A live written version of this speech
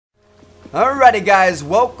Alrighty guys,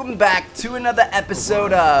 welcome back to another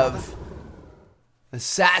episode of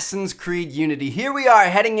Assassin's Creed Unity. Here we are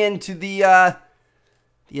heading into the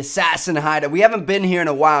assassin hideout. We haven't been here in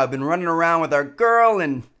a while. I've been running around with our girl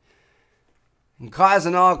and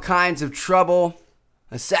causing all kinds of trouble,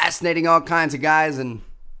 assassinating all kinds of guys, and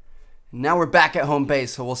now we're back at home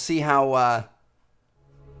base, so we'll see how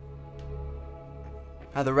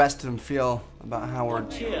the rest of them feel about how we're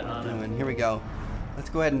doing. Here we go. Let's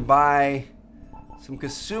go ahead and buy some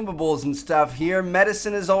consumables and stuff here.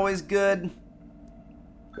 Medicine is always good.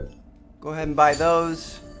 Go ahead and buy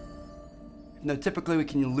those. No, typically we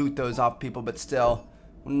can loot those off people, but still.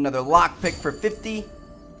 Another lockpick for 50.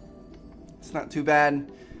 It's not too bad.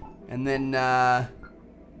 And then,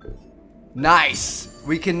 nice.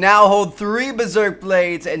 We can now hold 3 Berserk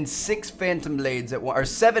Blades and 6 Phantom Blades at once, or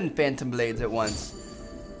 7 Phantom Blades at once.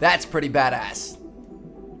 That's pretty badass.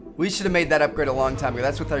 We should have made that upgrade a long time ago.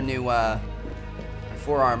 That's with our new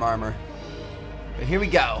forearm armor. But here we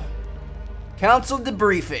go. Council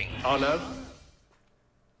debriefing. Honor.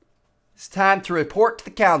 It's time to report to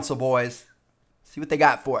the council, boys. See what they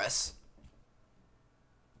got for us.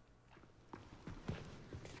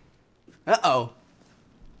 Uh-oh.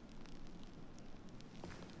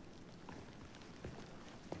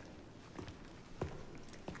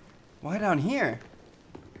 Why down here?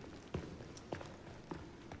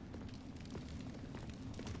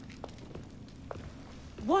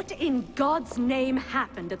 What in God's name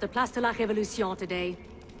happened at the Place de la Révolution today?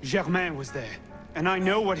 Germain was there, and I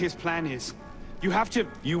know what his plan is. You have to...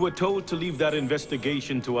 You were told to leave that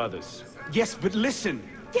investigation to others. Yes, but listen.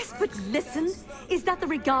 Yes, but listen. Is that the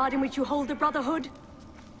regard in which you hold the Brotherhood?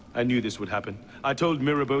 I knew this would happen. I told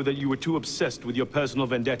Mirabeau that you were too obsessed with your personal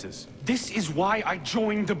vendettas. This is why I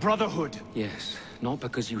joined the Brotherhood. Yes, not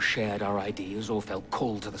because you shared our ideas or felt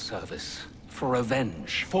called to the service. For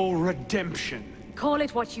revenge. For redemption. Call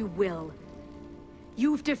it what you will.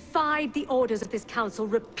 You've defied the orders of this council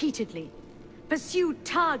repeatedly, pursued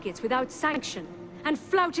targets without sanction, and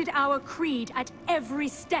flouted our creed at every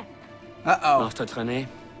step. Uh-oh. Master Trenet.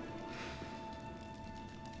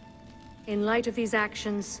 In light of these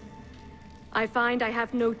actions, I find I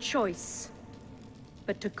have no choice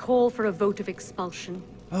but to call for a vote of expulsion.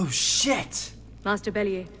 Oh, shit. Master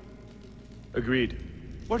Bellier. Agreed.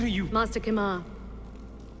 What are you... Master Kimar.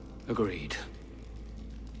 Agreed.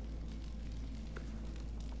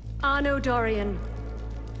 Arno Dorian,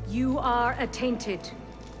 you are attainted.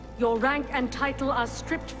 Your rank and title are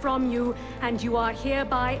stripped from you, and you are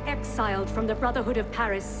hereby exiled from the Brotherhood of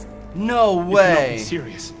Paris. No You cannot way. be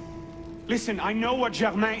serious. Listen, I know what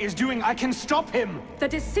Germain is doing. I can stop him. The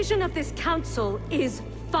decision of this council is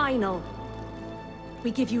final.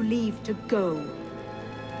 We give you leave to go.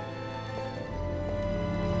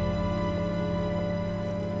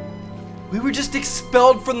 We were just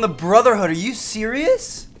expelled from the Brotherhood. Are you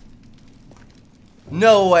serious?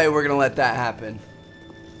 No way we're gonna let that happen.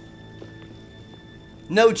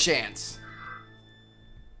 No chance.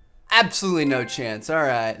 Absolutely no chance.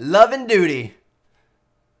 Alright. Love and duty.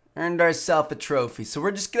 Earned ourselves a trophy. So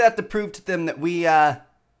we're just gonna have to prove to them that we're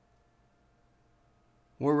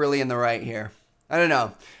really in the right here. I don't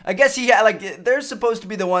know. I guess they're supposed to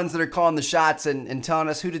be the ones that are calling the shots and telling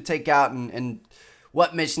us who to take out and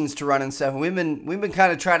what missions to run and stuff. We've been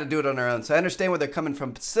kind of trying to do it on our own. So I understand where they're coming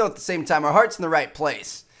from, but still at the same time, our heart's in the right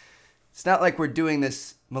place. It's not like we're doing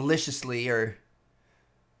this maliciously or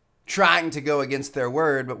trying to go against their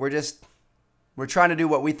word, but we're trying to do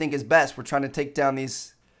what we think is best. We're trying to take down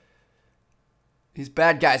these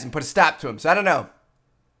bad guys and put a stop to them. So I don't know.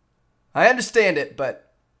 I understand it,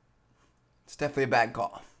 but it's definitely a bad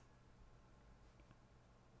call.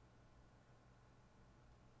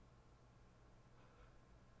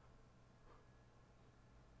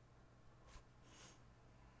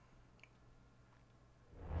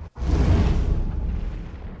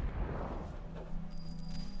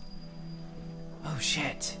 Oh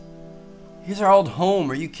shit. Here's our old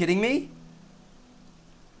home. Are you kidding me?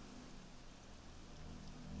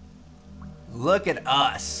 Look at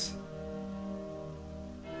us.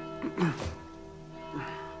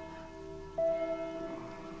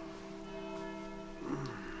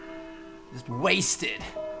 Just wasted.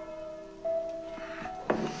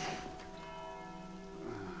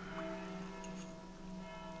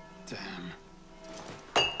 Damn.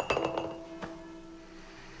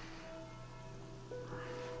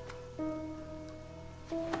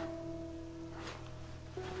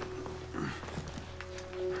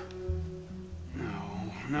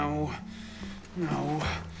 No. No.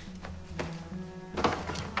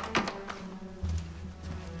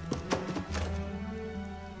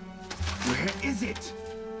 Where is it?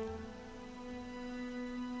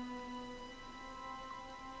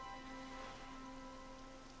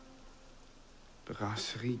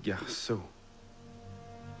 Brasserie Garceau.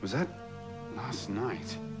 Was that last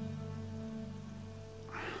night?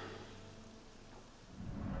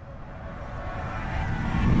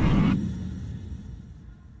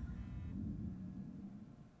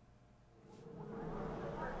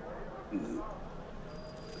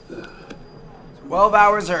 "12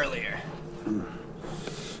 hours earlier."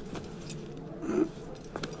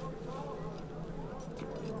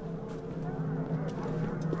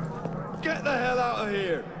 Get the hell out of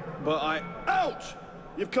here! But I... Ouch!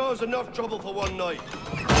 You've caused enough trouble for one night.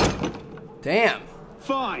 Damn.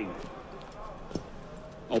 Fine.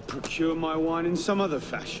 I'll procure my wine in some other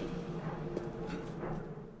fashion.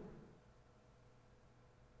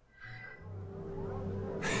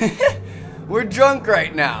 We're drunk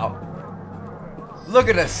right now. Look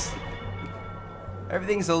at us.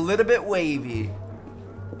 Everything's a little bit wavy.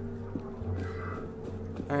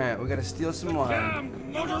 Alright, we gotta steal some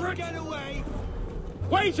wine. Get away!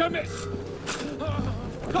 Wait a minute!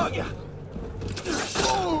 Got ya!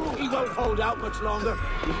 He won't hold out much longer.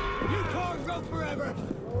 You can't go forever.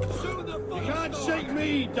 Soon the you can't shake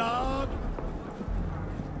me, dog.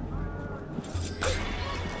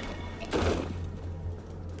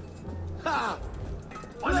 Ha!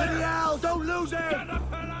 Bloody hell! Don't lose it!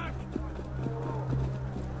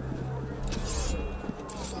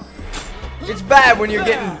 It's bad when you're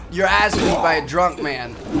getting your ass beat by a drunk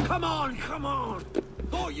man. Come on, come on!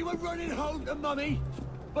 Thought you were running home to mummy,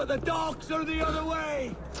 but the dogs are the other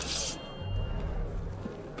way.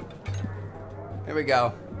 Here we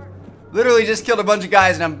go. Literally just killed a bunch of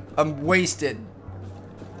guys and I'm wasted.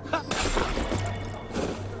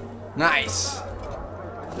 Nice.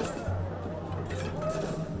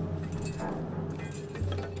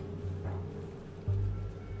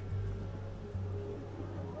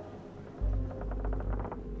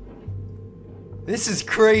 This is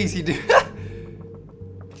crazy, dude.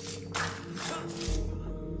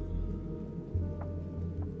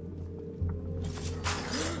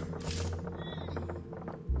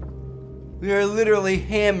 We are literally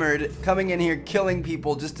hammered, coming in here killing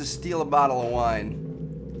people just to steal a bottle of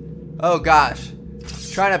wine. Oh gosh.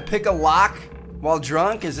 Trying to pick a lock while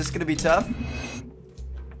drunk? Is this gonna be tough?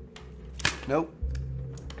 Nope.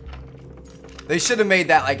 They should have made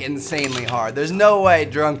that like insanely hard. There's no way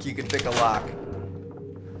drunk you could pick a lock.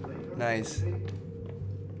 Nice.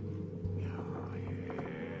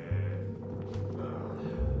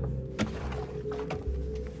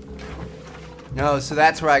 No, so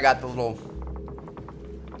that's where I got the little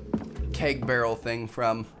keg barrel thing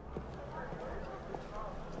from.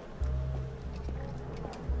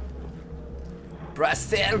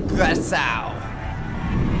 Brussels Grassau.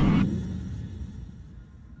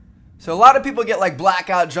 So a lot of people get like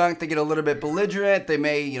blackout drunk. They get a little bit belligerent. They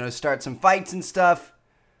may, you know, start some fights and stuff.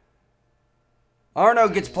 Arno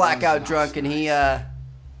gets blackout drunk and he,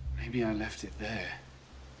 Maybe I left it there.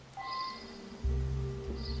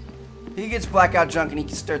 he gets blackout drunk and he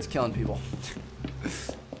starts killing people.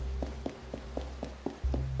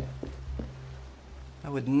 I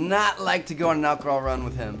would not like to go on an alcohol run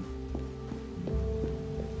with him.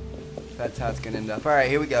 That's how it's gonna end up. Alright,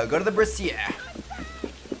 here we go. Go to the Brassiere.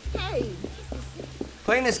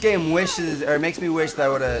 Playing this game makes me wish that I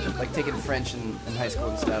would have like taken French in high school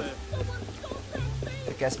and stuff.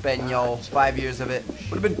 Like Espanol, 5 years of it. Would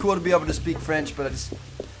have been cool to be able to speak French, but I just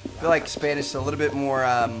feel like Spanish is a little bit more,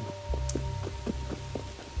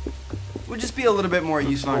 would just be a little bit more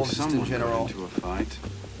useful Like just in general. into a fight.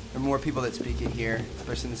 There are more people that speak it here,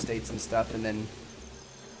 especially in the States and stuff, and then,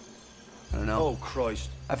 I don't know. Oh, Christ.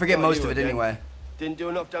 I forget Not most you of it again. anyway. Didn't do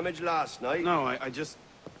enough damage last night. No, I just...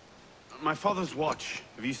 My father's watch.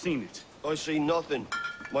 Have you seen it? I see nothing.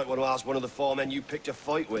 Might want to ask one of the four men you picked a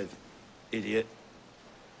fight with. Idiot.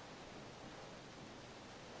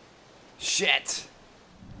 Shit.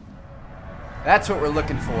 That's what we're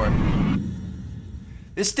looking for.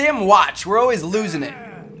 This damn watch, we're always losing it.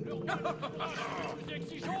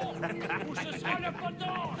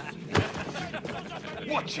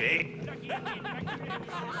 Watch it!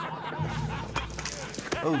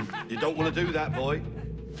 Oh, You don't want to do that, boy.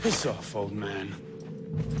 Piss off, old man.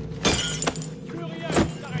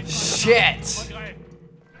 shit.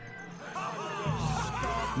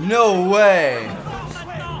 No way.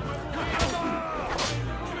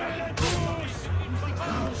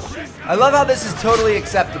 I love how this is totally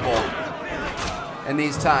acceptable in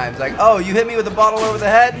these times. Like, oh, you hit me with a bottle over the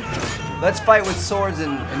head? Let's fight with swords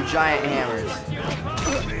and giant hammers.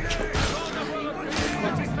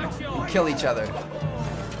 And kill each other. Who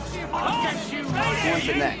wants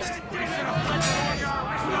it next?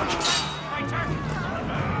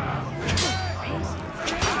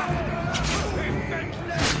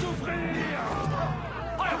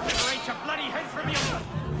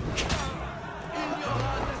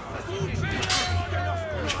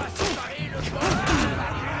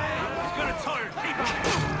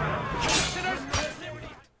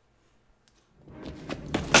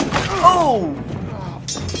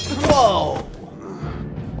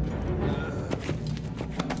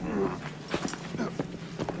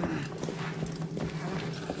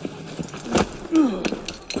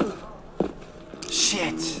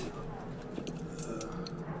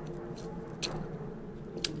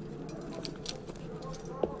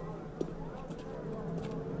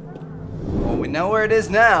 know where it is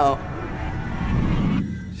now.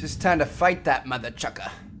 It's just time to fight that mother chucker.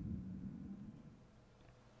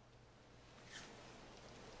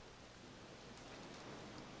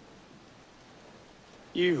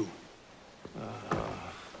 You.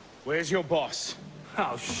 Where's your boss?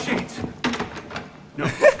 Oh, shit! No,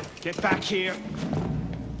 get back here.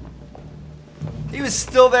 He was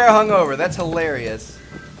still there hungover. That's hilarious.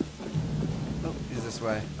 Oh, he's this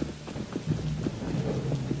way.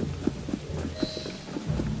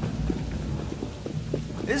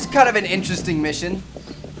 This is kind of an interesting mission.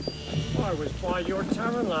 I was by your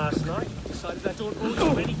tavern last night. Decided I don't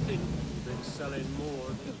owe you anything. Been selling more.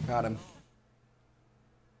 Got him.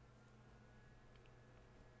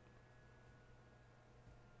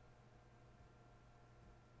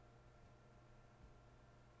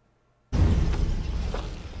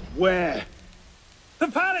 Where? The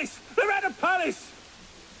palace! They're at the palace!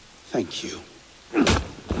 Thank you.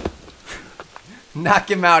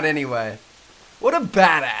 Knock him out anyway. What a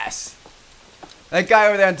badass. That guy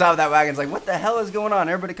over there on top of that wagon's like, what the hell is going on?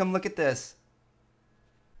 Everybody come look at this.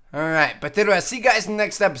 Alright, but then I'll see you guys in the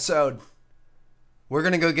next episode. We're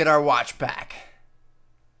gonna go get our watch back.